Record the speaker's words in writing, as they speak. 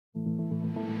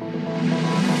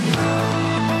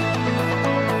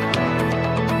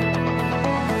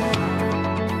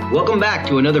Welcome back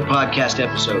to another podcast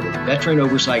episode of Veteran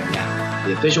Oversight Now,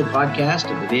 the official podcast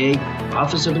of the VA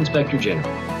Office of Inspector General.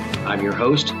 I'm your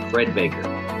host, Fred Baker.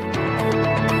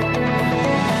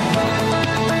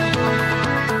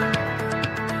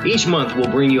 Each month, we'll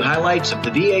bring you highlights of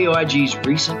the VA OIG's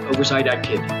recent oversight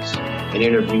activities and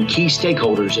interview key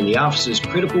stakeholders in the office's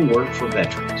critical work for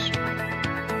veterans.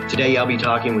 Today, I'll be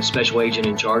talking with Special Agent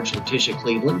in Charge Latisha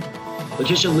Cleveland.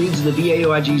 Latisha leads the VA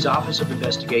OIG's Office of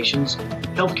Investigations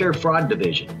Healthcare Fraud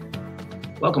Division.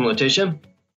 Welcome, Latisha.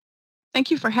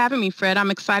 Thank you for having me, Fred. I'm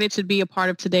excited to be a part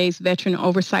of today's Veteran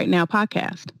Oversight Now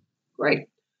podcast. Great.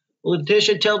 Well,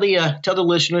 Latisha, tell the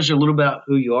listeners a little about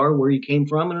who you are, where you came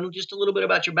from, and just a little bit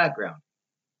about your background.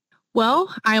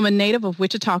 Well, I am a native of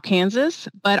Wichita, Kansas,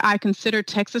 but I consider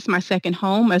Texas my second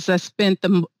home as I spent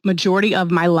the majority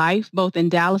of my life both in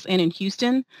Dallas and in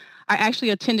Houston. I actually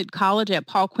attended college at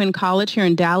Paul Quinn College here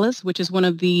in Dallas, which is one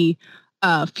of the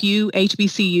few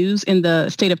HBCUs in the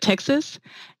state of Texas.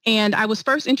 And I was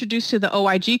first introduced to the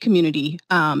OIG community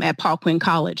at Paul Quinn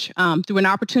College through an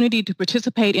opportunity to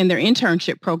participate in their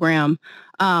internship program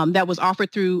that was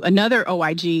offered through another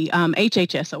OIG,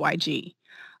 HHS OIG.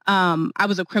 I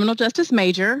was a criminal justice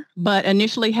major, but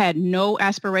initially had no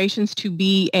aspirations to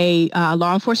be a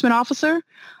law enforcement officer.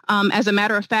 As a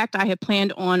matter of fact, I had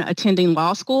planned on attending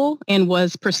law school and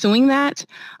was pursuing that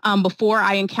before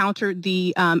I encountered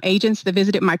the agents that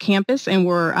visited my campus and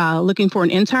were looking for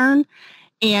an intern.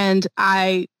 And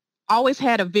I always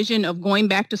had a vision of going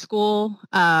back to school,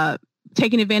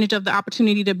 taking advantage of the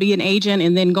opportunity to be an agent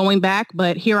and then going back.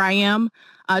 But here I am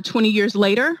 20 years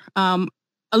later.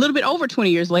 A little bit over 20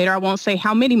 years later. I won't say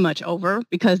how many much over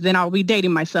because then I'll be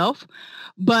dating myself,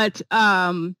 but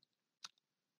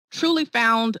truly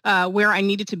found where I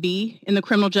needed to be in the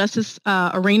criminal justice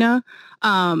arena,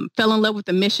 fell in love with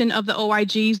the mission of the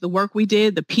OIGs, the work we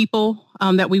did, the people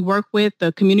that we work with,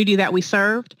 the community that we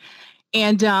served,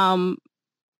 and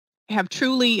have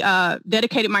truly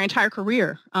dedicated my entire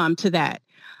career to that.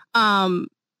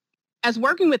 As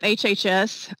working with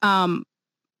HHS,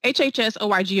 HHS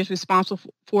OIG is responsible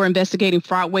for investigating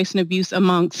fraud, waste, and abuse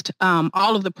amongst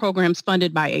all of the programs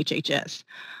funded by HHS.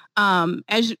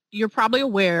 As you're probably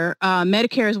aware,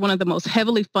 Medicare is one of the most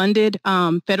heavily funded,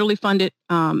 federally funded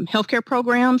healthcare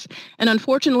programs, and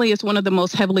unfortunately, it's one of the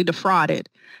most heavily defrauded.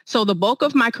 So the bulk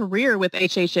of my career with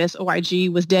HHS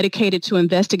OIG was dedicated to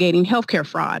investigating healthcare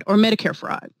fraud or Medicare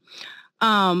fraud.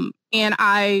 And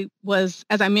I was,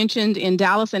 as I mentioned, in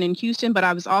Dallas and in Houston, but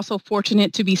I was also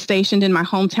fortunate to be stationed in my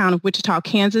hometown of Wichita,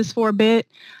 Kansas for a bit,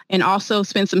 and also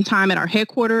spent some time at our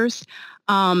headquarters,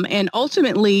 and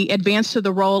ultimately advanced to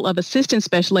the role of Assistant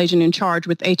Special Agent in Charge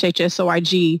with HHS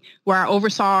OIG, where I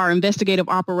oversaw our investigative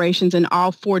operations in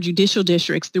all 4 judicial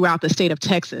districts throughout the state of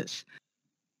Texas.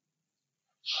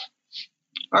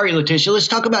 All right, Latisha, let's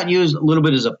talk about you a little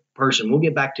bit as a person. We'll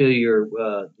get back to your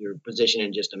position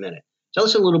in just a minute. Tell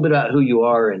us a little bit about who you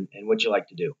are and what you like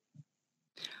to do.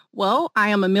 Well, I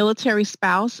am a military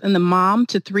spouse and the mom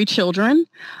to 3 children.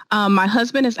 My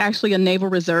husband is actually a naval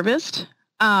reservist.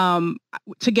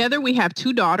 Together, we have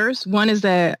 2 daughters. One is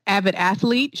an avid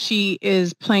athlete. She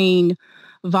is playing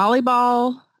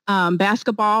volleyball,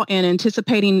 basketball, and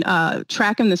anticipating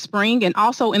track in the spring and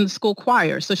also in the school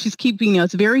choir. So she's keeping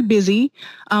us very busy,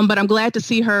 but I'm glad to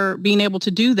see her being able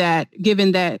to do that,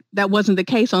 given that that wasn't the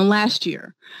case on last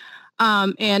year.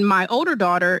 And my older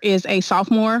daughter is a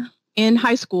sophomore in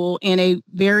high school and a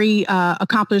very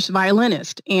accomplished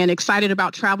violinist and excited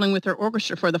about traveling with her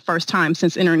orchestra for the first time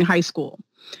since entering high school.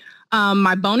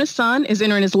 My bonus son is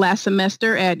entering his last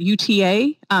semester at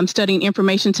UTA, studying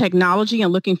information technology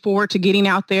and looking forward to getting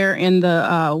out there in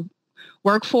the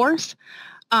workforce.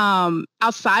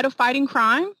 Outside of fighting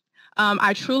crime,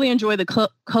 I truly enjoy the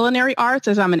culinary arts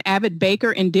as I'm an avid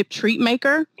baker and dip treat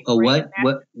maker. A what?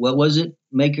 What was it?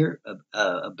 Maker?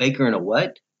 A baker and a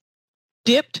what?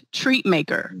 Dipped treat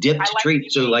maker. Dipped treat.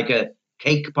 So like a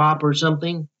cake pop or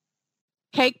something?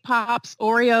 Cake pops,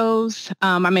 Oreos.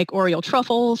 I make Oreo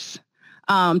truffles,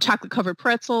 chocolate covered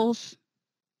pretzels.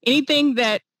 Anything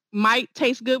that might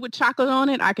taste good with chocolate on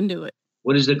it, I can do it.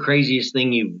 What is the craziest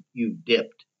thing you've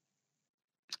dipped?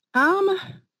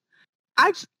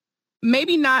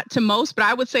 Maybe not to most, but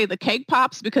I would say the cake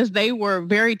pops because they were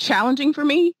very challenging for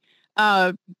me.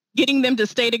 Getting them to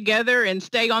stay together and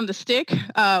stay on the stick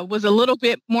was a little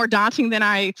bit more daunting than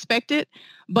I expected,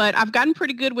 but I've gotten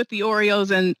pretty good with the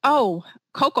Oreos and,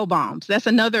 cocoa bombs. That's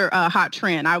another hot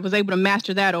trend. I was able to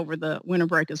master that over the winter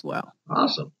break as well.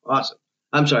 Awesome.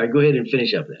 I'm sorry. Go ahead and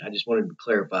finish up that. I just wanted to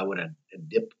clarify what a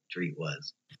dip treat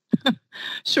was.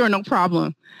 Sure, no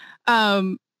problem.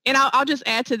 And And I'll just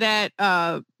add to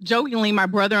that, jokingly, my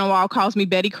brother-in-law calls me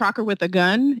Betty Crocker with a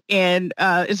gun. And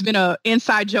it's been an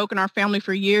inside joke in our family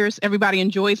for years. Everybody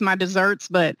enjoys my desserts,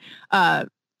 but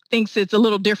thinks it's a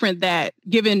little different that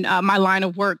given my line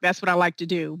of work, that's what I like to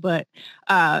do. But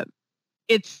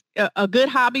it's a good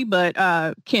hobby, but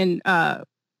can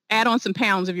add on some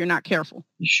pounds if you're not careful.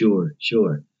 Sure.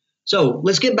 So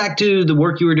let's get back to the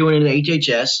work you were doing in the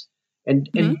HHS and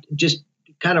just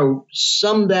kind of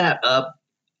sum that up,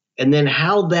 and then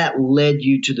how that led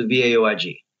you to the VA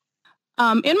OIG.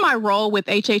 In my role with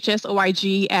HHS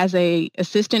OIG as a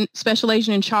assistant special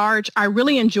agent in charge, I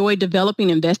really enjoyed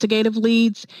developing investigative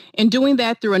leads and doing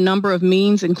that through a number of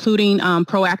means, including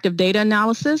proactive data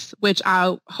analysis, which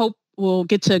I hope we'll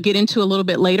get into a little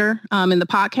bit later in the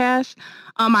podcast.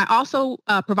 I also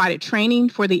provided training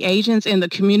for the agents in the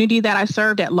community that I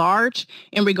served at large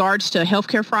in regards to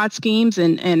healthcare fraud schemes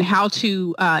and how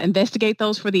to investigate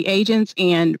those for the agents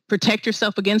and protect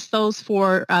yourself against those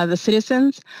for the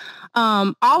citizens.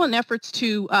 All in efforts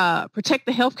to protect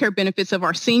the healthcare benefits of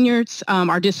our seniors,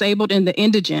 our disabled, and the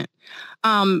indigent.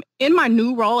 In my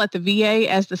new role at the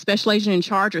VA as the Special Agent in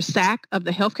Charge, or SAC, of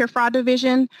the Healthcare Fraud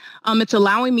Division, it's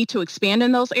allowing me to expand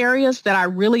in those areas that I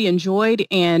really enjoyed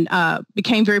and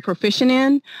became very proficient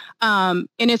in. And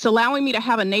it's allowing me to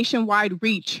have a nationwide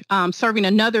reach, serving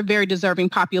another very deserving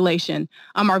population,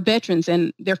 our veterans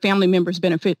and their family member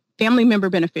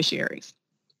beneficiaries.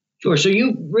 Sure. So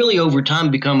you really over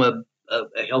time become a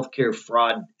healthcare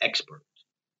fraud expert.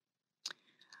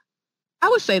 I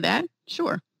would say that,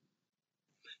 sure.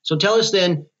 So tell us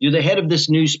then, you're the head of this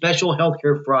new special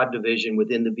healthcare fraud division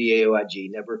within the VA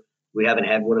OIG. We haven't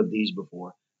had one of these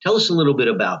before. Tell us a little bit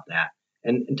about that,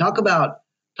 and talk about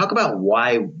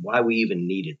why we even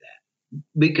needed that.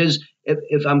 Because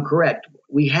if I'm correct,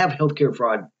 we have healthcare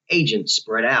fraud agents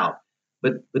spread out,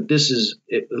 but this is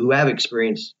who have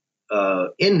experience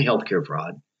in healthcare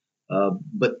fraud.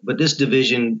 But this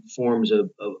division forms a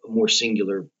more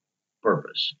singular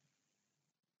purpose.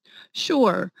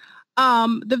 Sure.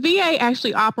 The VA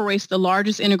actually operates the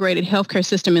largest integrated healthcare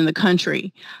system in the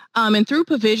country. And through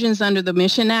provisions under the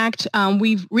Mission Act,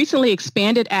 we've recently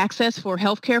expanded access for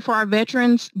healthcare for our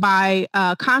veterans by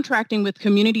contracting with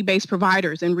community-based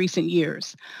providers in recent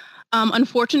years.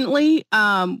 Unfortunately,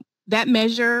 that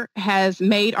measure has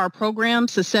made our program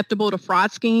susceptible to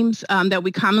fraud schemes that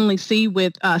we commonly see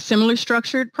with similar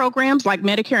structured programs like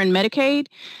Medicare and Medicaid.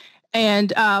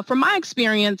 And from my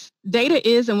experience, data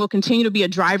is and will continue to be a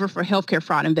driver for healthcare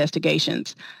fraud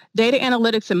investigations. Data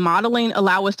analytics and modeling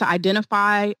allow us to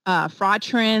identify fraud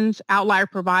trends, outlier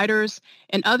providers,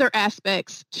 and other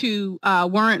aspects to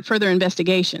warrant further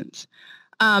investigations.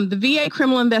 The VA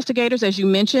criminal investigators, as you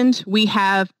mentioned, we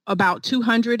have about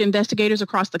 200 investigators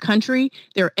across the country.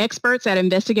 They're experts at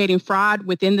investigating fraud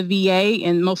within the VA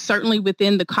and most certainly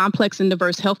within the complex and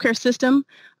diverse healthcare system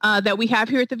that we have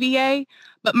here at the VA.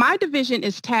 But my division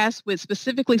is tasked with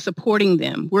specifically supporting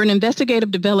them. We're an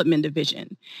investigative development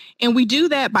division. And we do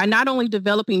that by not only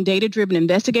developing data-driven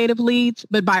investigative leads,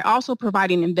 but by also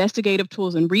providing investigative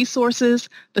tools and resources,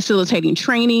 facilitating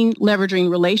training,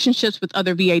 leveraging relationships with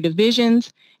other VA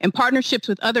divisions, and partnerships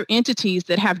with other entities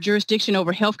that have jurisdiction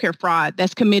over healthcare fraud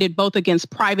that's committed both against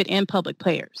private and public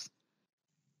players.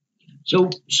 So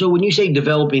when you say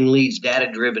developing leads,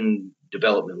 data-driven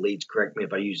development leads, correct me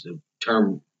if I use the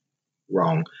term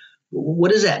wrong,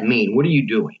 what does that mean? What are you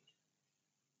doing?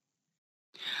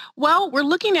 Well, we're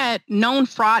looking at known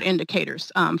fraud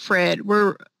indicators, Fred.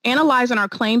 We're analyzing our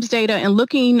claims data and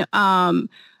looking, a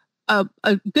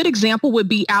good example would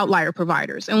be outlier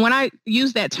providers. And when I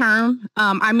use that term,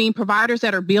 I mean providers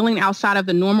that are billing outside of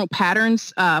the normal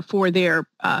patterns for their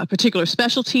particular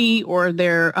specialty or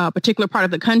their particular part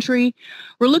of the country.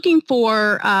 We're looking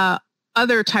for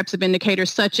other types of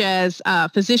indicators, such as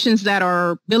physicians that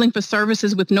are billing for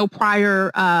services with no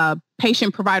prior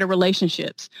patient-provider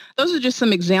relationships. Those are just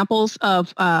some examples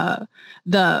of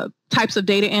the types of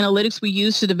data analytics we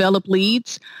use to develop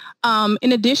leads.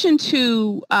 In addition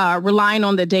to relying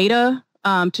on the data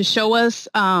to show us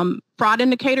fraud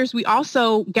indicators, we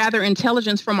also gather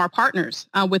intelligence from our partners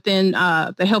within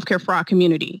the healthcare fraud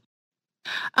community.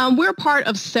 We're part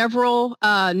of several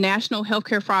national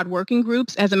healthcare fraud working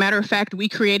groups. As a matter of fact, we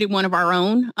created one of our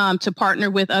own to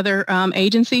partner with other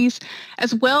agencies,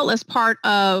 as well as part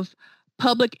of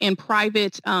public and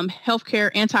private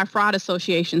healthcare anti-fraud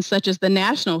associations, such as the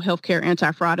National Healthcare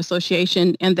Anti-Fraud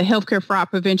Association and the Healthcare Fraud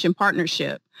Prevention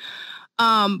Partnership.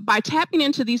 By tapping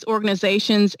into these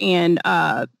organizations and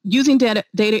using data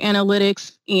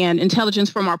analytics and intelligence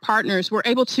from our partners, we're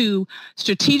able to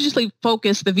strategically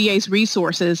focus the VA's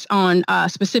resources on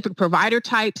specific provider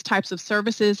types of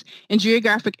services, and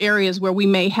geographic areas where we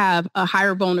may have a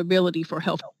higher vulnerability for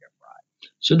healthcare fraud.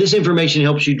 So this information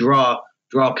helps you draw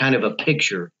kind of a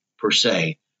picture, per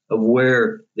se, of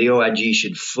where the OIG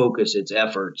should focus its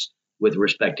efforts with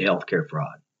respect to healthcare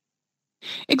fraud.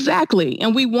 Exactly.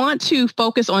 And we want to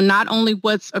focus on not only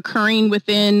what's occurring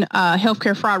within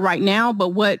healthcare fraud right now, but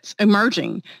what's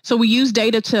emerging. So we use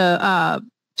data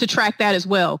to track that as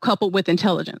well, coupled with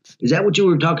intelligence. Is that what you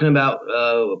were talking about,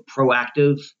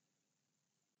 proactive?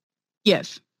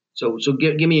 Yes. So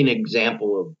give me an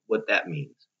example of what that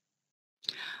means.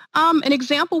 An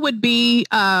example would be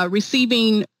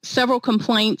receiving several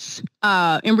complaints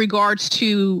in regards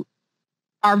to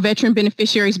our veteran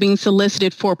beneficiaries being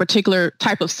solicited for a particular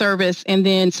type of service and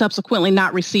then subsequently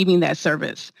not receiving that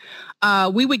service.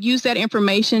 We would use that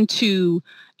information to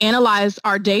analyze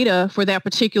our data for that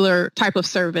particular type of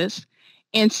service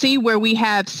and see where we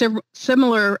have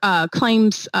similar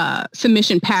claims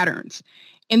submission patterns.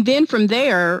 And then from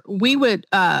there, we would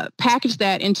package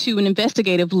that into an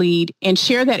investigative lead and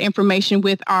share that information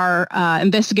with our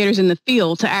investigators in the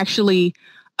field to actually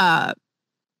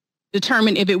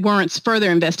determine if it warrants further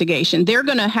investigation. They're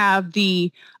going to have the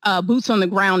boots on the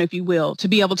ground, if you will, to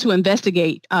be able to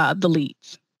investigate the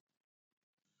leads.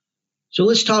 So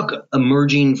let's talk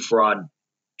emerging fraud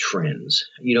trends.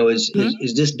 You know, is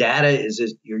this data,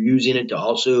 you're using it to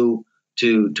also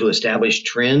to establish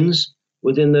trends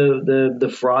within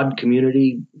the fraud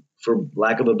community, for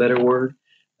lack of a better word?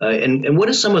 And what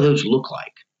do some of those look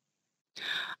like?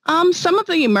 Some of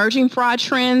the emerging fraud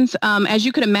trends, as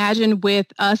you could imagine, with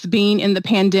us being in the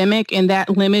pandemic and that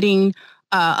limiting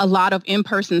a lot of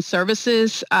in-person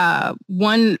services,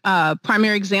 one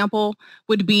primary example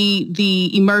would be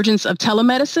the emergence of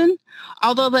telemedicine.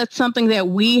 Although that's something that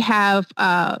we have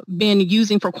been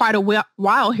using for quite a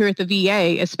while here at the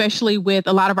VA, especially with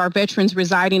a lot of our veterans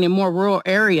residing in more rural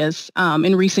areas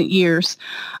in recent years.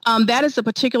 That is a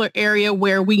particular area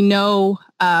where we know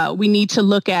we need to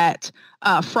look at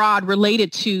fraud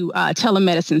related to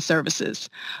telemedicine services,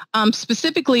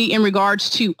 specifically in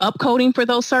regards to upcoding for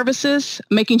those services,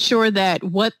 making sure that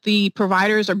what the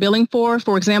providers are billing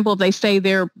for example, if they say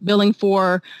they're billing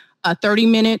for a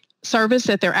 30-minute service,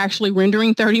 that they're actually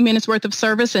rendering 30 minutes worth of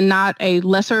service and not a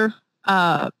lesser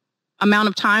amount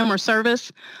of time or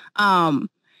service. And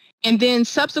then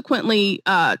subsequently,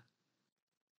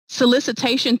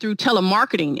 solicitation through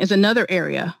telemarketing is another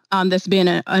area that's been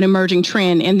an emerging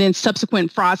trend, and then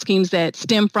subsequent fraud schemes that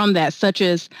stem from that, such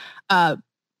as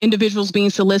individuals being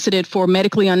solicited for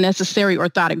medically unnecessary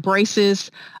orthotic braces,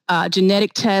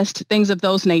 genetic tests, things of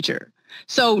those nature.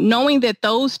 So knowing that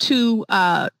those two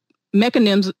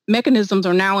mechanisms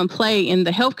are now in play in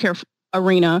the healthcare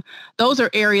arena, those are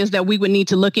areas that we would need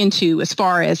to look into as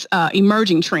far as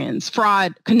emerging trends,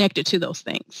 fraud connected to those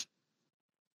things.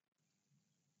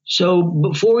 So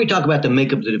before we talk about the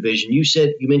makeup of the division, you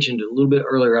mentioned a little bit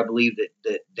earlier, I believe,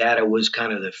 that data was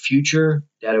kind of the future.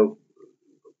 Data.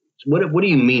 What do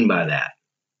you mean by that?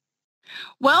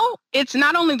 Well, it's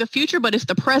not only the future, but it's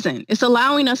the present. It's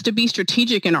allowing us to be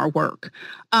strategic in our work.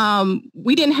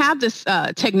 We didn't have this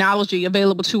technology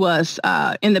available to us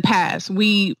in the past.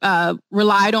 We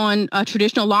relied on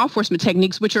traditional law enforcement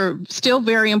techniques, which are still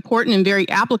very important and very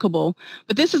applicable.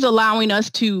 But this is allowing us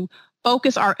to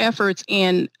focus our efforts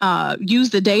and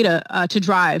use the data to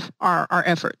drive our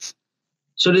efforts.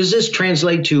 So does this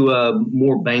translate to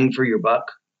more bang for your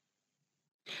buck?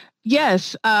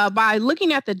 Yes, by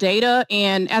looking at the data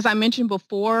and, as I mentioned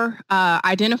before,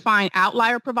 identifying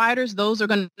outlier providers, those are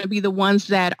going to be the ones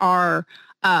that are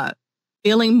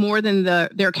billing more than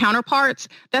their counterparts.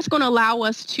 That's going to allow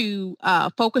us to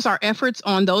focus our efforts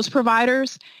on those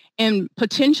providers, and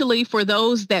potentially for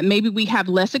those that maybe we have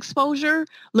less exposure,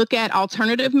 look at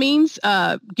alternative means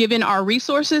given our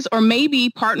resources, or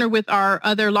maybe partner with our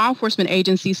other law enforcement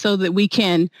agencies so that we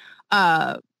can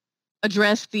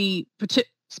address the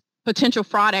potential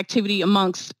fraud activity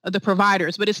amongst the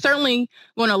providers. But it's certainly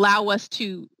going to allow us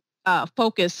to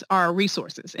focus our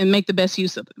resources and make the best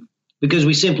use of them. Because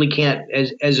we simply can't,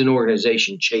 as an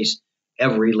organization, chase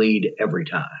every lead every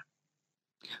time.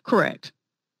 Correct.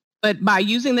 But by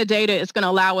using the data, it's going to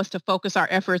allow us to focus our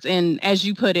efforts and, as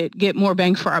you put it, get more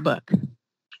bang for our buck.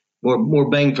 More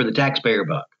bang for the taxpayer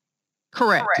buck.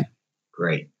 Correct.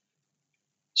 Great.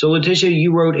 So, Latisha,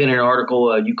 you wrote in an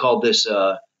article, you called this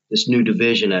new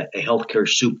division a healthcare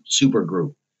super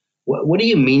group. What do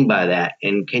you mean by that?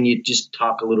 And can you just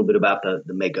talk a little bit about the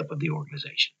makeup of the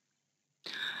organization?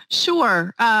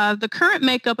 Sure. The current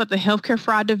makeup of the Healthcare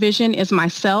Fraud Division is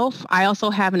myself. I also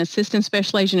have an assistant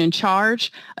special agent in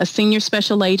charge, a senior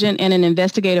special agent, and an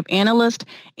investigative analyst,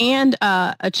 and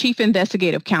a chief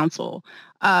investigative counsel.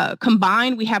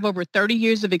 Combined, we have over 30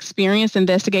 years of experience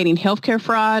investigating healthcare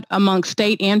fraud among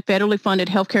state and federally funded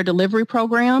healthcare delivery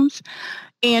programs.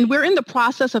 And we're in the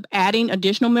process of adding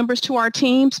additional members to our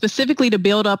team, specifically to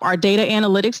build up our data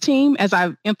analytics team, as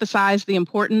I've emphasized the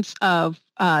importance of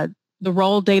the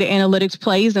role data analytics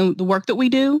plays in the work that we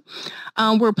do.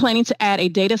 We're planning to add a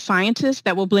data scientist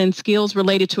that will blend skills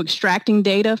related to extracting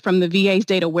data from the VA's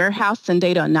data warehouse and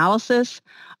data analysis,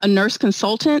 a nurse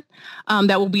consultant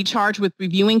that will be charged with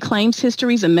reviewing claims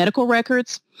histories and medical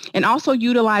records, and also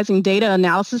utilizing data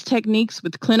analysis techniques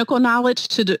with clinical knowledge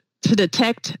to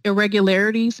detect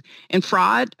irregularities and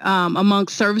fraud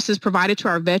amongst services provided to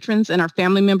our veterans and our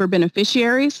family member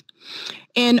beneficiaries.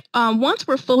 And once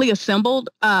we're fully assembled,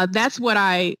 that's what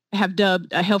I have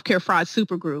dubbed a healthcare fraud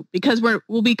supergroup, because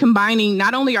we'll be combining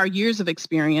not only our years of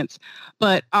experience,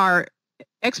 but our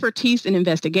expertise in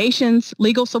investigations,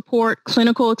 legal support,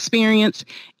 clinical experience,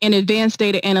 and advanced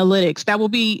data analytics. That will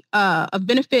be of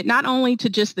benefit not only to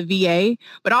just the VA,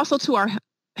 but also to our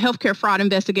healthcare fraud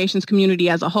investigations community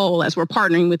as a whole, as we're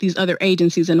partnering with these other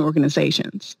agencies and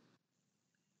organizations.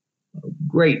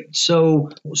 Great. So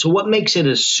what makes it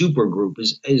a super group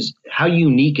is how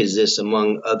unique is this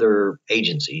among other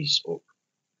agencies?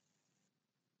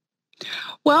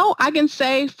 Well, I can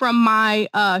say from my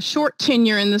short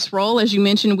tenure in this role, as you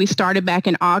mentioned, we started back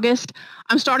in August.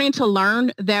 I'm starting to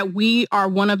learn that we are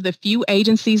one of the few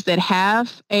agencies that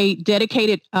have a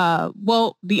dedicated,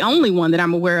 the only one that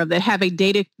I'm aware of that have a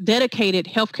dedicated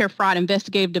healthcare fraud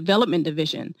investigative development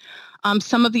division.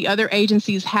 Some of the other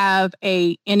agencies have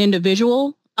an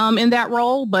individual in that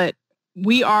role, but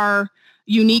we are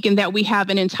unique in that we have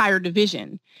an entire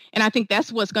division. And I think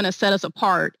that's what's going to set us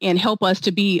apart and help us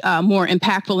to be more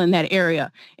impactful in that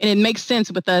area. And it makes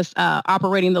sense with us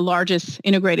operating the largest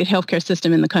integrated healthcare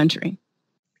system in the country.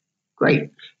 Great.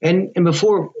 And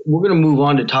before we're going to move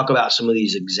on to talk about some of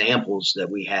these examples that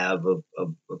we have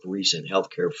of recent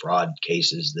healthcare fraud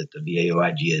cases that the VA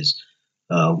OIG has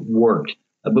worked.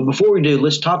 But before we do,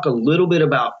 let's talk a little bit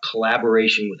about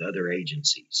collaboration with other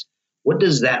agencies. What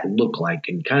does that look like?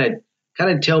 And kind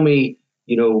of tell me,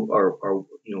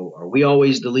 are we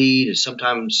always the lead? Is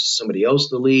sometimes somebody else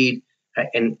the lead?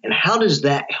 And how does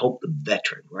that help the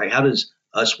veteran, right? How does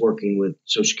us working with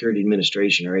Social Security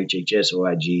Administration or HHS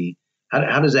OIG,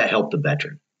 how does that help the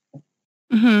veteran?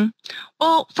 Mm-hmm.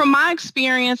 Well, from my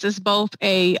experience as both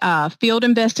a field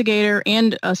investigator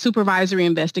and a supervisory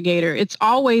investigator, it's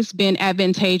always been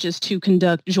advantageous to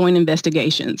conduct joint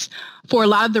investigations for a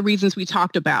lot of the reasons we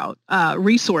talked about.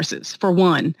 Resources, for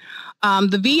one.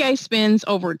 The VA spends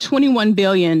over $21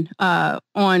 billion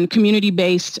on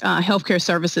community-based healthcare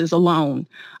services alone,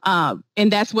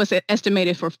 and that's what's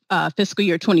estimated for fiscal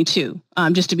year 22,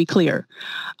 just to be clear.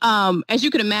 As you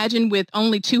can imagine, with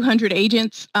only 200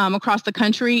 agents across the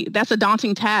country, that's a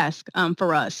daunting task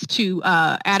for us to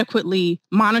adequately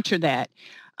monitor that.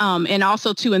 And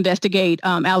also to investigate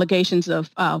allegations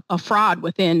of fraud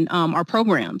within our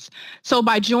programs. So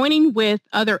by joining with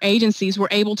other agencies, we're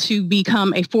able to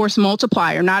become a force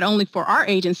multiplier, not only for our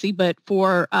agency, but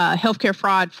for healthcare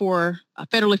fraud for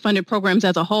federally funded programs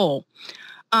as a whole.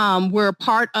 We're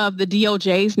part of the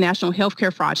DOJ's National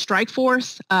Healthcare Fraud Strike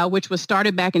Force, which was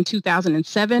started back in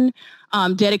 2007,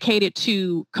 dedicated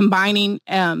to combining,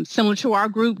 similar to our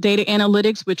group, data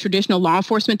analytics with traditional law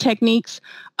enforcement techniques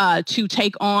to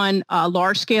take on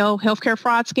large-scale healthcare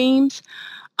fraud schemes.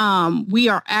 We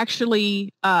are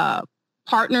actually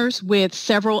partners with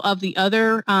several of the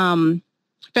other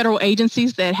federal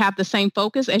agencies that have the same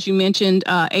focus, as you mentioned,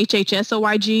 HHS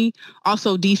OIG,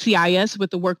 also DCIS with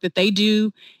the work that they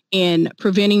do in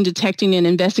preventing, detecting, and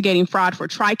investigating fraud for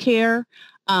TRICARE,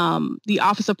 the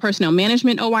Office of Personnel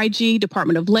Management OIG,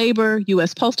 Department of Labor,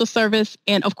 U.S. Postal Service,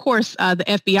 and of course, the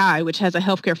FBI, which has a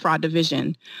healthcare fraud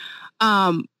division.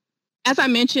 As I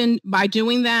mentioned, by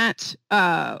doing that,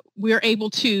 we're able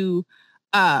to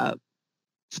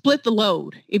split the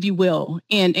load, if you will,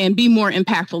 and be more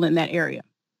impactful in that area.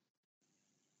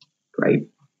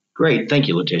 Great. Thank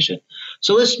you, Latisha.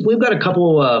 So we've got a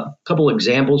couple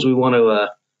examples we want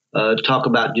to talk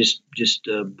about just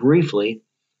briefly.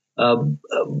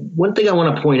 One thing I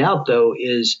want to point out, though,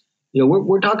 is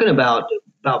we're talking about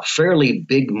fairly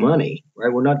big money,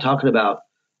 right? We're not talking about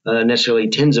necessarily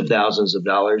tens of thousands of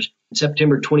dollars. In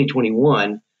September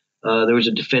 2021, there was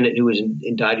a defendant who was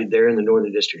indicted there in the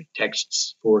Northern District of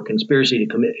Texas for conspiracy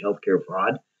to commit healthcare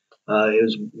fraud. It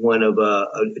was one of a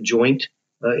joint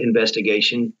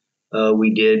investigation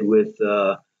we did with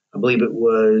I believe it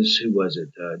was, who was it?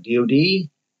 DOD?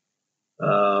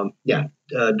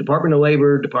 Department of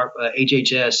Labor,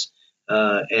 HHS,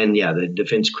 and the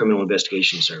Defense Criminal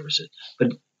Investigation Services.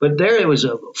 But there it was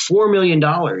 $4 million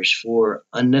for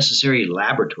unnecessary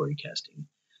laboratory testing.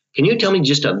 Can you tell me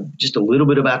just a little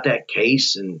bit about that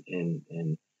case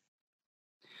and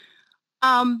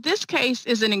This case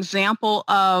is an example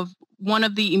of one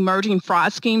of the emerging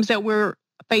fraud schemes that we're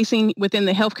facing within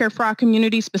the healthcare fraud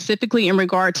community, specifically in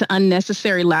regard to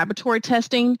unnecessary laboratory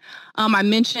testing. I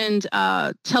mentioned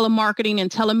telemarketing and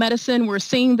telemedicine. We're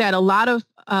seeing that a lot of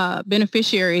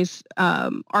beneficiaries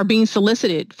are being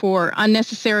solicited for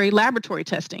unnecessary laboratory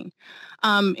testing.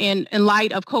 In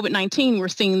light of COVID-19, we're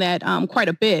seeing that quite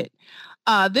a bit.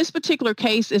 This particular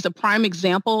case is a prime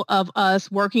example of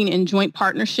us working in joint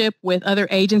partnership with other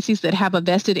agencies that have a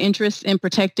vested interest in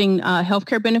protecting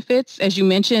healthcare benefits. As you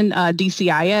mentioned,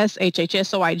 DCIS,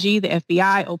 HHS OIG, the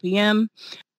FBI, OPM.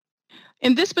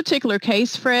 In this particular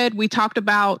case, Fred, we talked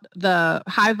about the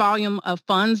high volume of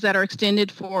funds that are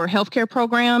extended for healthcare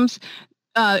programs.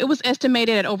 It was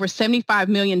estimated at over $75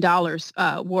 million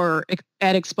were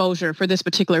at exposure for this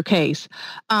particular case.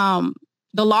 The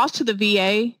loss to the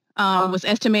VA was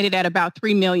estimated at about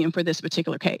 $3 million for this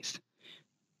particular case.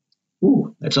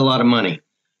 Ooh, that's a lot of money.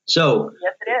 So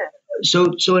yes, it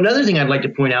is. So another thing I'd like to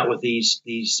point out with these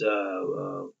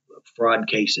fraud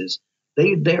cases,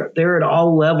 they're at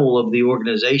all level of the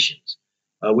organizations.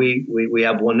 We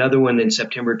have another one in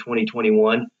September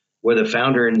 2021 where the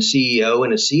founder and CEO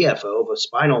and a CFO of a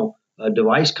spinal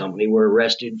device company were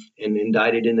arrested and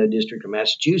indicted in the District of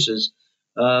Massachusetts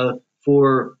on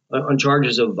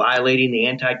charges of violating the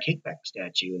anti-kickback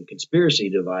statute and conspiracy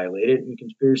to violate it and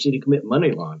conspiracy to commit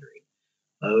money laundering.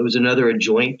 It was another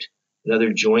joint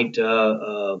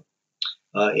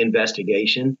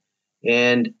investigation,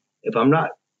 and if I'm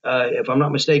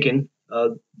not mistaken,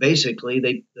 basically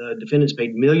the defendants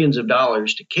paid millions of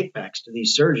dollars to kickbacks to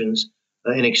these surgeons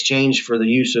in exchange for the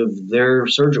use of their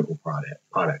surgical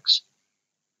products.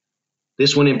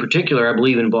 This one in particular, I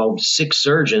believe, involved 6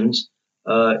 surgeons.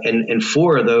 And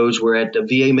 4 of those were at the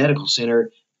VA Medical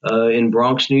Center in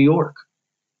Bronx, New York.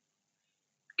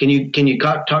 Can you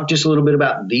talk just a little bit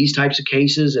about these types of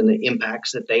cases and the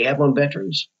impacts that they have on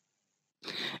veterans?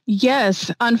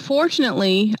 Yes.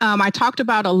 Unfortunately, I talked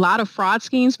about a lot of fraud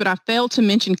schemes, but I failed to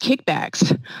mention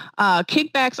kickbacks.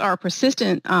 Kickbacks are a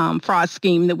persistent fraud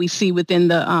scheme that we see within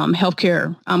the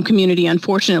healthcare community,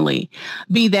 unfortunately,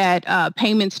 be that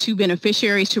payments to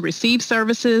beneficiaries to receive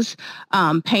services,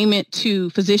 payment to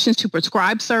physicians to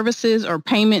prescribe services, or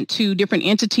payment to different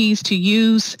entities to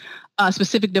use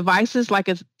specific devices, like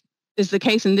is the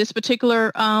case in this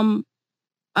particular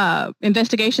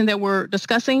investigation that we're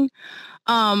discussing.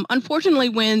 Unfortunately,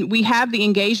 when we have the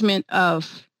engagement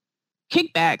of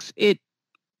kickbacks, it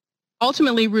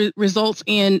ultimately results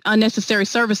in unnecessary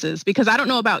services, because I don't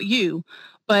know about you,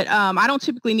 but I don't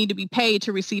typically need to be paid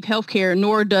to receive healthcare,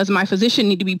 nor does my physician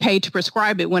need to be paid to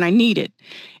prescribe it when I need it.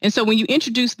 And so when you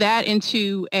introduce that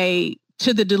to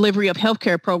the delivery of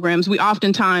healthcare programs, we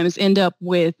oftentimes end up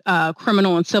with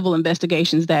criminal and civil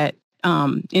investigations that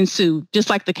ensue, just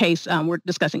like the case we're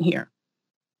discussing here.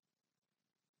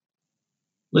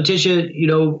 Latisha,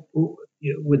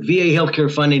 with VA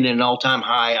healthcare funding at an all-time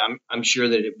high, I'm sure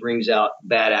that it brings out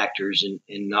bad actors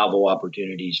and novel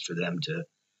opportunities for them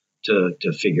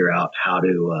to figure out how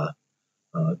to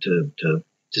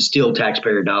steal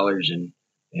taxpayer dollars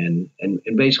and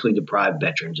basically deprive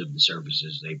veterans of the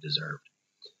services they've deserved.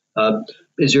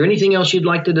 Is there anything else you'd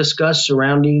like to discuss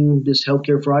surrounding this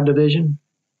healthcare fraud division?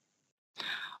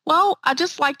 Well, I'd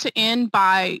just like to end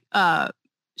by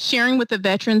sharing with the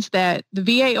veterans that the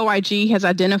VA OIG has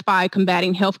identified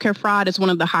combating healthcare fraud as one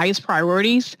of the highest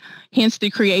priorities, hence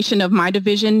the creation of my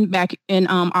division back in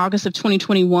August of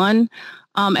 2021.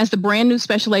 As the brand new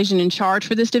special agent in charge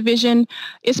for this division,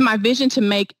 it's my vision to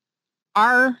make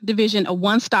our division a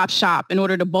one-stop shop in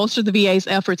order to bolster the VA's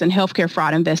efforts in healthcare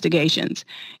fraud investigations.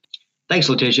 Thanks,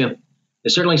 Latisha.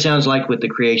 It certainly sounds like with the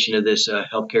creation of this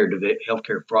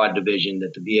healthcare fraud division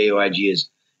that the VA OIG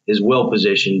is well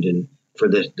positioned and for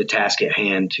the task at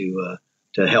hand to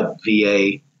help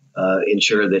VA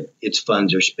ensure that its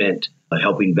funds are spent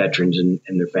helping veterans and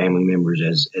their family members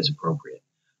as appropriate.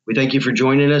 We thank you for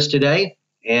joining us today,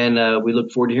 and we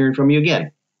look forward to hearing from you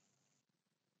again.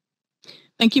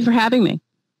 Thank you for having me.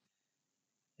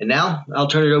 And now I'll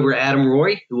turn it over to Adam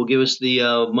Roy, who will give us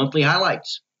the monthly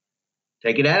highlights.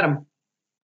 Take it, Adam.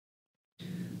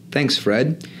 Thanks,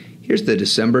 Fred. Here's the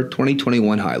December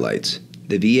 2021 highlights.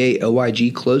 The VA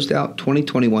OIG closed out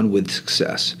 2021 with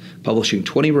success, publishing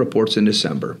 20 reports in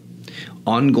December.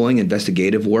 Ongoing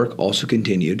investigative work also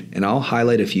continued, and I'll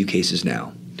highlight a few cases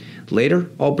now. Later,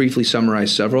 I'll briefly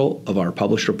summarize several of our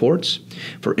published reports.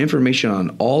 For information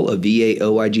on all of VA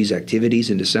OIG's activities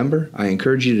in December, I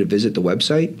encourage you to visit the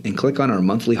website and click on our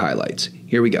monthly highlights.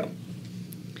 Here we go.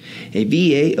 A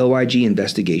VA OIG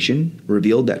investigation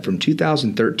revealed that from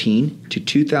 2013 to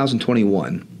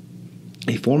 2021,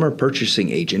 a former purchasing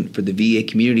agent for the VA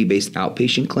community-based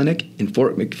outpatient clinic in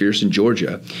Fort McPherson,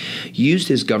 Georgia, used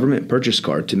his government purchase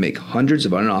card to make hundreds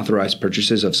of unauthorized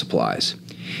purchases of supplies.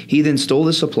 He then stole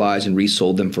the supplies and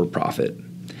resold them for profit.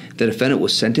 The defendant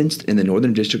was sentenced in the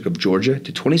Northern District of Georgia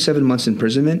to 27 months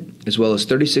imprisonment as well as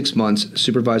 36 months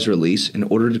supervised release in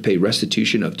order to pay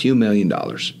restitution of $2 million.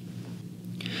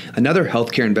 Another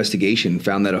healthcare investigation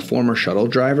found that a former shuttle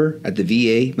driver at the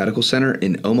VA Medical Center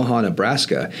in Omaha,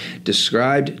 Nebraska,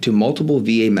 described to multiple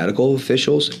VA medical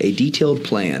officials a detailed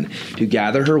plan to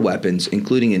gather her weapons,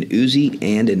 including an Uzi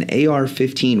and an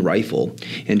AR-15 rifle,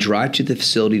 and drive to the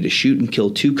facility to shoot and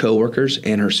kill 2 coworkers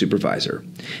and her supervisor.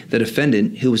 The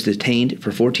defendant, who was detained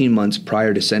for 14 months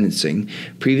prior to sentencing,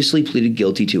 previously pleaded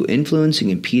guilty to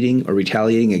influencing, impeding, or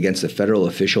retaliating against a federal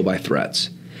official by threats.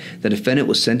 The defendant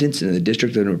was sentenced in the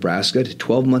District of Nebraska to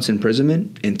 12 months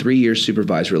imprisonment and 3 years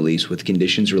supervised release with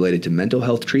conditions related to mental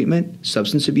health treatment,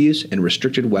 substance abuse, and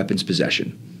restricted weapons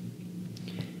possession.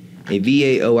 A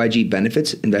VA OIG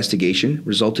benefits investigation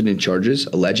resulted in charges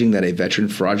alleging that a veteran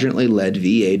fraudulently led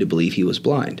VA to believe he was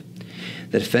blind.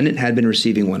 The defendant had been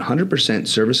receiving 100%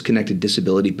 service-connected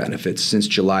disability benefits since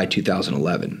July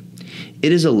 2011.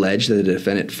 It is alleged that the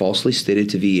defendant falsely stated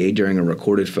to VA during a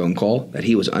recorded phone call that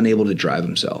he was unable to drive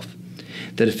himself.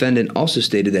 The defendant also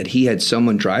stated that he had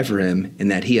someone drive for him and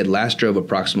that he had last drove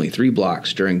approximately 3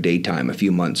 blocks during daytime a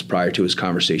few months prior to his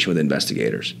conversation with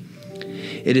investigators.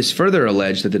 It is further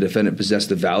alleged that the defendant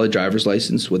possessed a valid driver's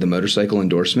license with a motorcycle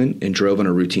endorsement and drove on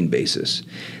a routine basis.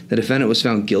 The defendant was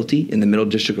found guilty in the Middle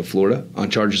District of Florida on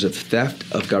charges of theft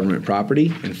of government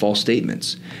property and false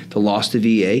statements. The loss to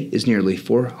VA is nearly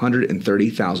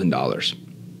 $430,000.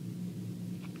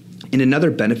 In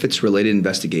another benefits-related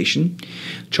investigation,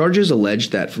 charges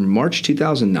alleged that from March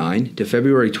 2009 to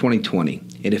February 2020,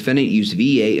 a defendant used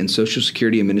VA and Social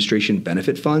Security Administration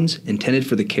benefit funds intended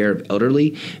for the care of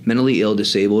elderly, mentally ill,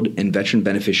 disabled, and veteran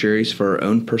beneficiaries for her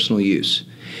own personal use.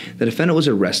 The defendant was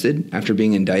arrested after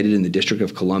being indicted in the District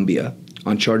of Columbia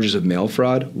on charges of mail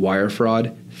fraud, wire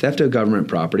fraud, theft of government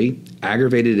property,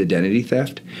 aggravated identity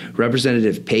theft,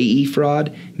 representative payee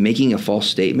fraud, making a false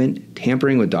statement,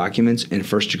 tampering with documents, and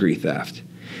first-degree theft.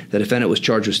 The defendant was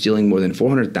charged with stealing more than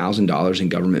 $400,000 in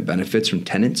government benefits from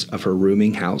tenants of her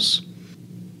rooming house.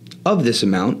 Of this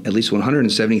amount, at least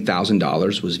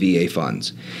 $170,000 was VA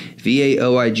funds. VA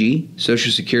OIG,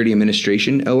 Social Security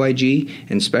Administration OIG,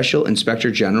 and Special Inspector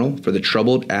General for the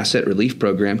Troubled Asset Relief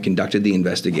Program conducted the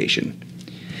investigation.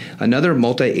 Another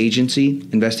multi-agency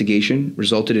investigation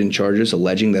resulted in charges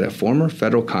alleging that a former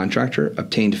federal contractor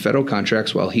obtained federal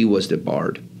contracts while he was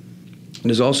debarred. It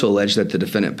is also alleged that the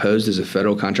defendant posed as a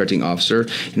federal contracting officer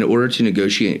in order to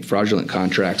negotiate fraudulent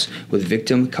contracts with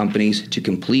victim companies to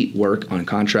complete work on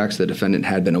contracts the defendant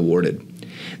had been awarded.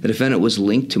 The defendant was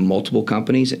linked to multiple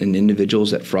companies and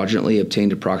individuals that fraudulently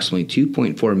obtained approximately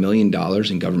 $2.4 million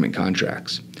in government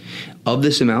contracts. Of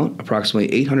this amount,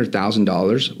 approximately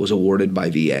 $800,000 was awarded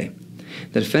by VA.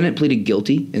 The defendant pleaded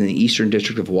guilty in the Eastern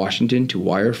District of Washington to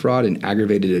wire fraud and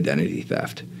aggravated identity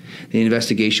theft. The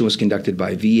investigation was conducted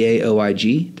by VA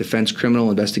OIG, Defense Criminal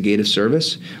Investigative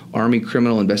Service, Army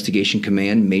Criminal Investigation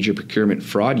Command Major Procurement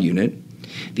Fraud Unit,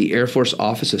 the Air Force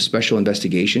Office of Special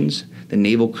Investigations, the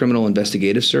Naval Criminal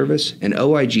Investigative Service, and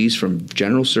OIGs from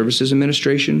General Services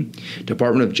Administration,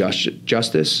 Department of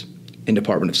Justice, and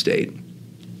Department of State.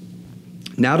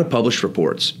 Now to published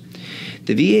reports.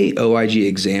 The VA OIG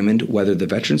examined whether the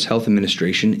Veterans Health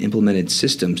Administration implemented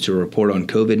systems to report on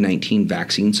COVID-19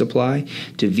 vaccine supply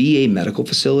to VA medical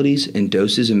facilities and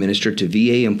doses administered to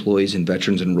VA employees and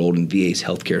veterans enrolled in VA's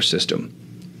healthcare system.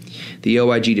 The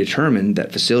OIG determined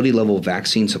that facility-level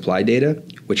vaccine supply data,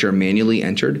 which are manually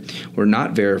entered, were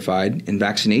not verified, and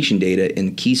vaccination data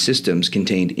in key systems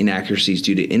contained inaccuracies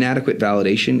due to inadequate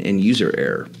validation and user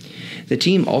error. The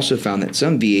team also found that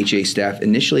some VHA staff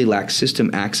initially lacked system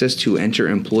access to enter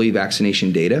employee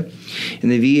vaccination data,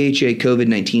 and the VHA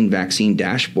COVID-19 vaccine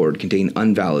dashboard contained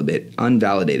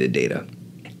unvalidated data.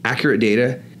 Accurate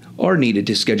data are needed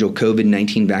to schedule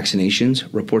COVID-19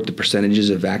 vaccinations, report the percentages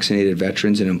of vaccinated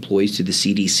veterans and employees to the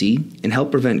CDC, and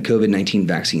help prevent COVID-19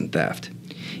 vaccine theft.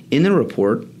 In the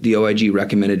report, the OIG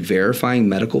recommended verifying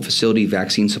medical facility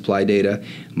vaccine supply data,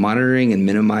 monitoring and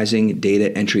minimizing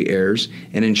data entry errors,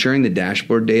 and ensuring the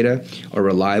dashboard data are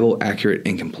reliable, accurate,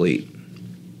 and complete.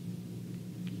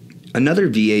 Another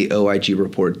VA OIG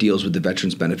report deals with the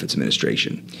Veterans Benefits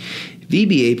Administration.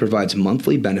 VBA provides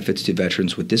monthly benefits to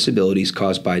veterans with disabilities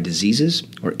caused by diseases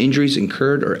or injuries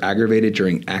incurred or aggravated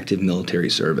during active military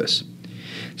service.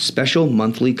 Special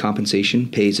monthly compensation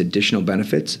pays additional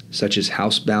benefits, such as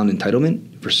housebound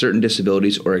entitlement, for certain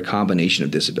disabilities or a combination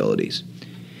of disabilities.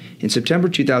 In September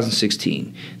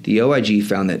 2016, the OIG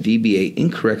found that VBA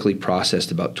incorrectly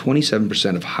processed about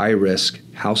 27% of high-risk,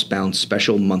 housebound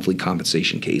special monthly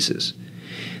compensation cases.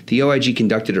 The OIG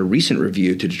conducted a recent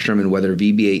review to determine whether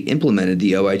VBA implemented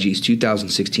the OIG's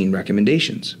 2016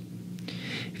 recommendations.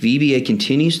 VBA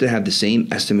continues to have the same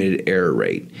estimated error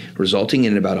rate, resulting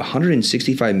in about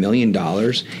 $165 million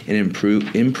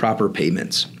in improper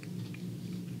payments.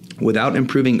 Without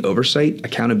improving oversight,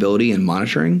 accountability, and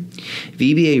monitoring,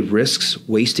 VBA risks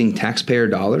wasting taxpayer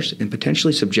dollars and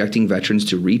potentially subjecting veterans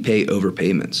to repay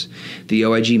overpayments. The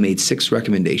OIG made 6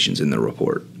 recommendations in the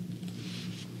report.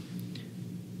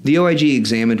 The OIG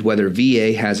examined whether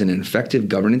VA has an effective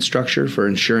governance structure for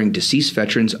ensuring deceased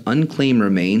veterans' unclaimed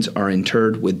remains are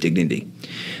interred with dignity.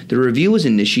 The review was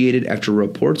initiated after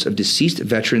reports of deceased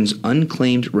veterans'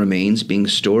 unclaimed remains being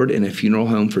stored in a funeral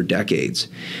home for decades.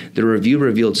 The review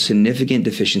revealed significant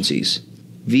deficiencies.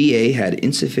 VA had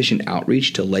insufficient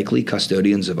outreach to likely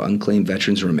custodians of unclaimed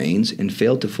veterans' remains and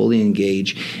failed to fully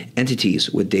engage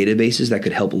entities with databases that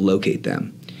could help locate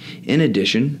them. In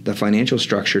addition, the financial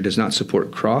structure does not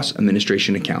support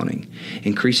cross-administration accounting,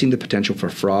 increasing the potential for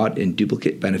fraud and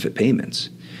duplicate benefit payments.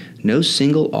 No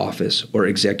single office or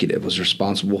executive was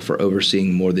responsible for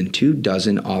overseeing more than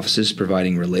 24 offices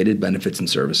providing related benefits and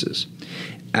services.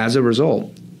 As a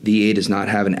result, VA does not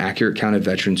have an accurate count of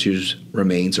veterans whose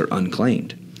remains are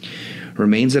unclaimed.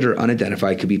 Remains that are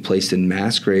unidentified could be placed in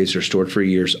mass graves or stored for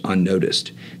years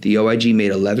unnoticed. The OIG made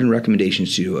 11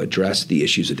 recommendations to address the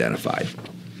issues identified.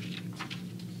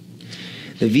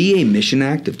 The VA Mission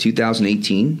Act of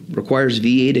 2018 requires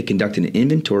VA to conduct an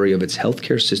inventory of its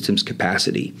healthcare system's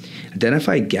capacity,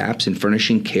 identify gaps in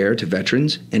furnishing care to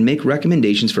veterans, and make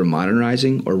recommendations for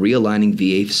modernizing or realigning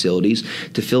VA facilities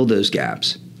to fill those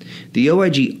gaps. The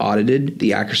OIG audited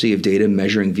the accuracy of data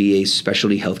measuring VA's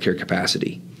specialty healthcare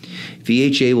capacity.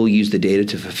 VHA will use the data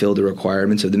to fulfill the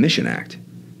requirements of the Mission Act.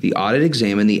 The audit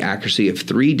examined the accuracy of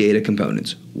 3 data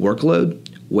components: workload,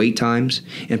 wait times,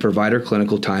 and provider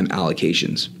clinical time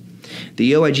allocations.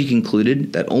 The OIG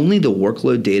concluded that only the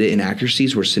workload data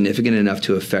inaccuracies were significant enough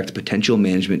to affect potential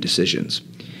management decisions.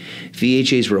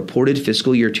 VHA's reported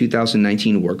fiscal year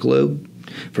 2019 workload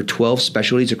for 12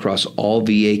 specialties across all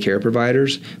VA care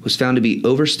providers was found to be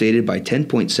overstated by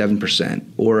 10.7%,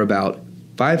 or about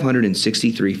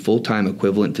 563 full-time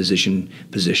equivalent physician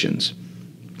positions.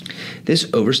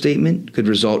 This overstatement could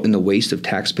result in the waste of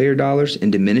taxpayer dollars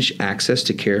and diminish access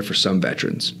to care for some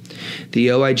veterans.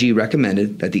 The OIG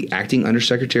recommended that the Acting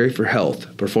Undersecretary for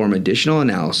Health perform additional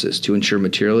analysis to ensure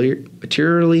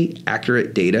materially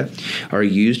accurate data are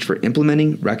used for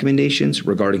implementing recommendations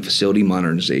regarding facility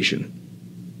modernization.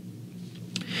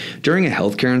 During a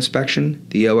healthcare inspection,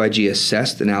 the OIG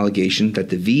assessed an allegation that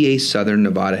the VA Southern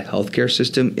Nevada healthcare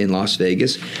system in Las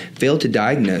Vegas failed to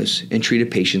diagnose and treat a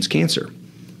patient's cancer.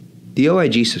 The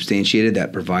OIG substantiated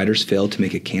that providers failed to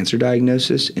make a cancer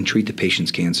diagnosis and treat the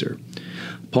patient's cancer.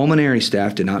 Pulmonary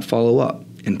staff did not follow up,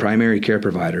 and primary care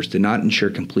providers did not ensure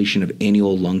completion of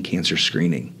annual lung cancer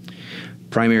screening.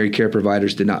 Primary care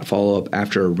providers did not follow up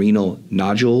after a renal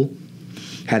nodule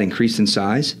had increased in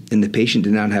size, and the patient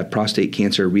did not have prostate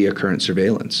cancer reoccurrence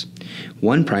surveillance.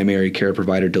 One primary care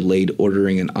provider delayed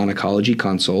ordering an oncology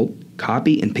consult,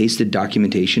 copy and pasted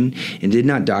documentation, and did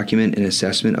not document an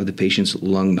assessment of the patient's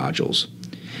lung nodules.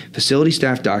 Facility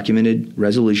staff documented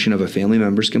resolution of a family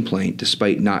member's complaint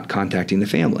despite not contacting the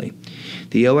family.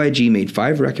 The OIG made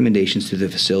 5 recommendations to the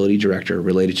facility director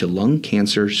related to lung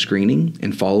cancer screening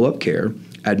and follow-up care,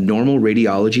 abnormal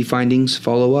radiology findings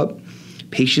follow-up,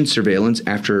 patient surveillance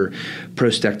after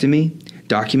prostatectomy,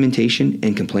 documentation,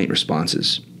 and complaint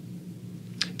responses.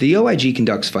 The OIG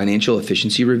conducts financial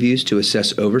efficiency reviews to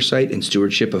assess oversight and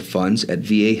stewardship of funds at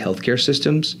VA healthcare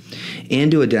systems and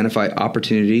to identify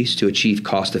opportunities to achieve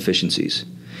cost efficiencies.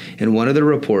 In one of the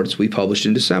reports we published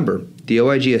in December, the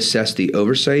OIG assessed the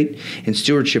oversight and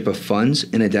stewardship of funds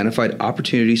and identified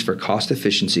opportunities for cost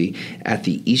efficiency at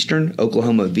the Eastern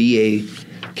Oklahoma VA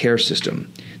care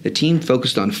system. The team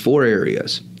focused on 4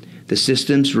 areas: the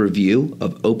system's review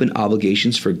of open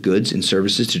obligations for goods and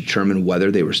services to determine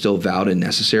whether they were still valid and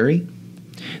necessary,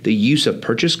 the use of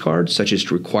purchase cards such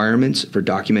as requirements for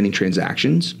documenting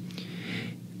transactions,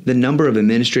 the number of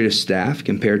administrative staff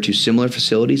compared to similar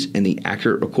facilities and the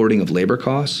accurate recording of labor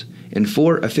costs, And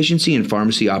 4, efficiency in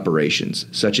pharmacy operations,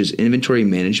 such as inventory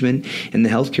management and the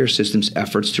healthcare system's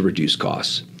efforts to reduce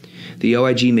costs. The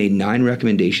OIG made 9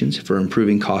 recommendations for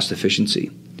improving cost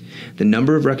efficiency. The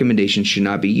number of recommendations should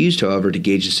not be used, however, to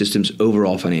gauge the system's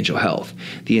overall financial health.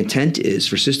 The intent is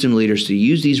for system leaders to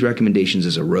use these recommendations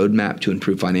as a roadmap to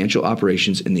improve financial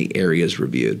operations in the areas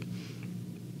reviewed.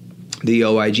 The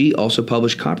OIG also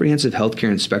published Comprehensive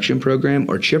Healthcare Inspection Program,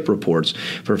 or CHIP, reports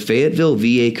for Fayetteville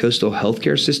VA Coastal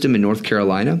Healthcare System in North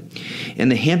Carolina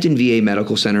and the Hampton VA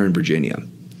Medical Center in Virginia.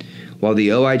 While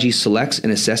the OIG selects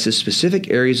and assesses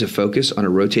specific areas of focus on a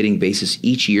rotating basis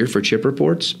each year for CHIP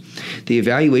reports, the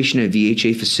evaluation of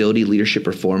VHA facility leadership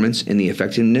performance and the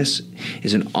effectiveness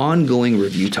is an ongoing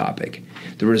review topic.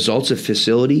 The results of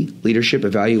facility leadership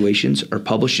evaluations are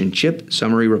published in CHIP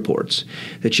summary reports.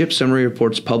 The CHIP summary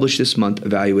reports published this month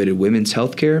evaluated women's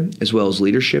health care as well as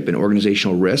leadership and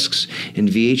organizational risks in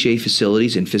VHA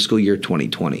facilities in fiscal year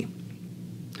 2020.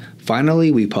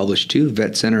 Finally, we published 2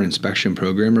 Vet Center Inspection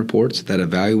Program reports that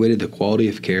evaluated the quality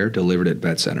of care delivered at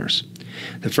vet centers.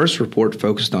 The first report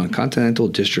focused on Continental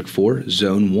District 4,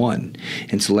 Zone 1,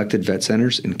 and selected vet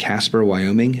centers in Casper,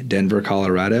 Wyoming, Denver,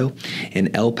 Colorado, and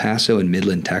El Paso and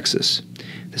Midland, Texas.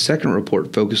 The second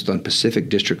report focused on Pacific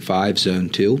District 5, Zone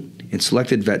 2, and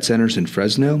selected vet centers in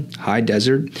Fresno, High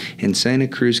Desert, and Santa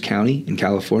Cruz County in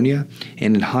California,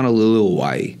 and in Honolulu,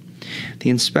 Hawaii. The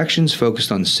inspections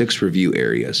focused on 6 review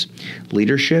areas: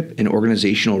 leadership and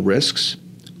organizational risks,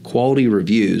 quality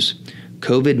reviews,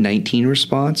 COVID-19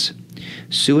 response,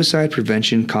 suicide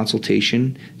prevention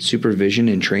consultation, supervision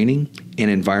and training, and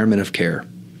environment of care.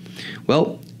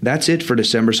 Well, that's it for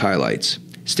December's highlights.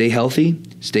 Stay healthy,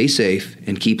 stay safe,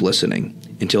 and keep listening.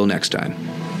 Until next time.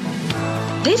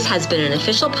 This has been an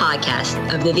official podcast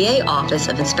of the VA Office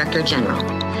of Inspector General.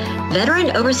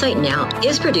 Veteran Oversight Now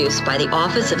is produced by the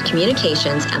Office of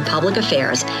Communications and Public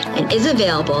Affairs and is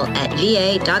available at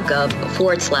va.gov/OIG.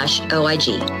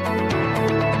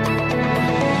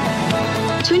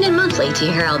 Tune in monthly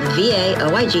to hear how the VA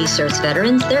OIG serves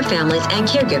veterans, their families, and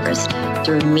caregivers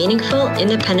through meaningful,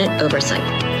 independent oversight.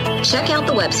 Check out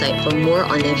the website for more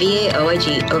on the VA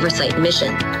OIG oversight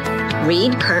mission.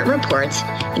 Read current reports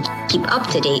and keep up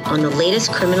to date on the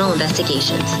latest criminal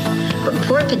investigations.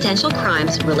 Report potential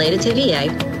crimes related to VA,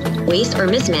 waste or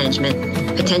mismanagement,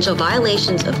 potential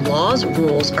violations of laws,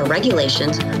 rules, or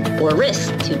regulations, or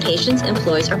risks to patients,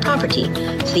 employees, or property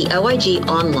to the OIG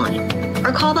online,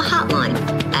 or call the hotline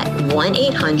at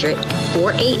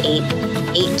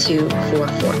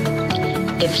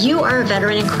 1-800-488-8244. If you are a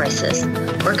veteran in crisis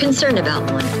or concerned about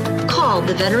one, call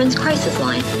the Veterans Crisis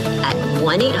Line at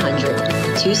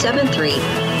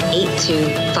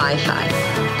 1-800-273-8255.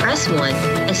 Press 1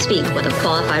 and speak with a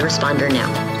qualified responder now.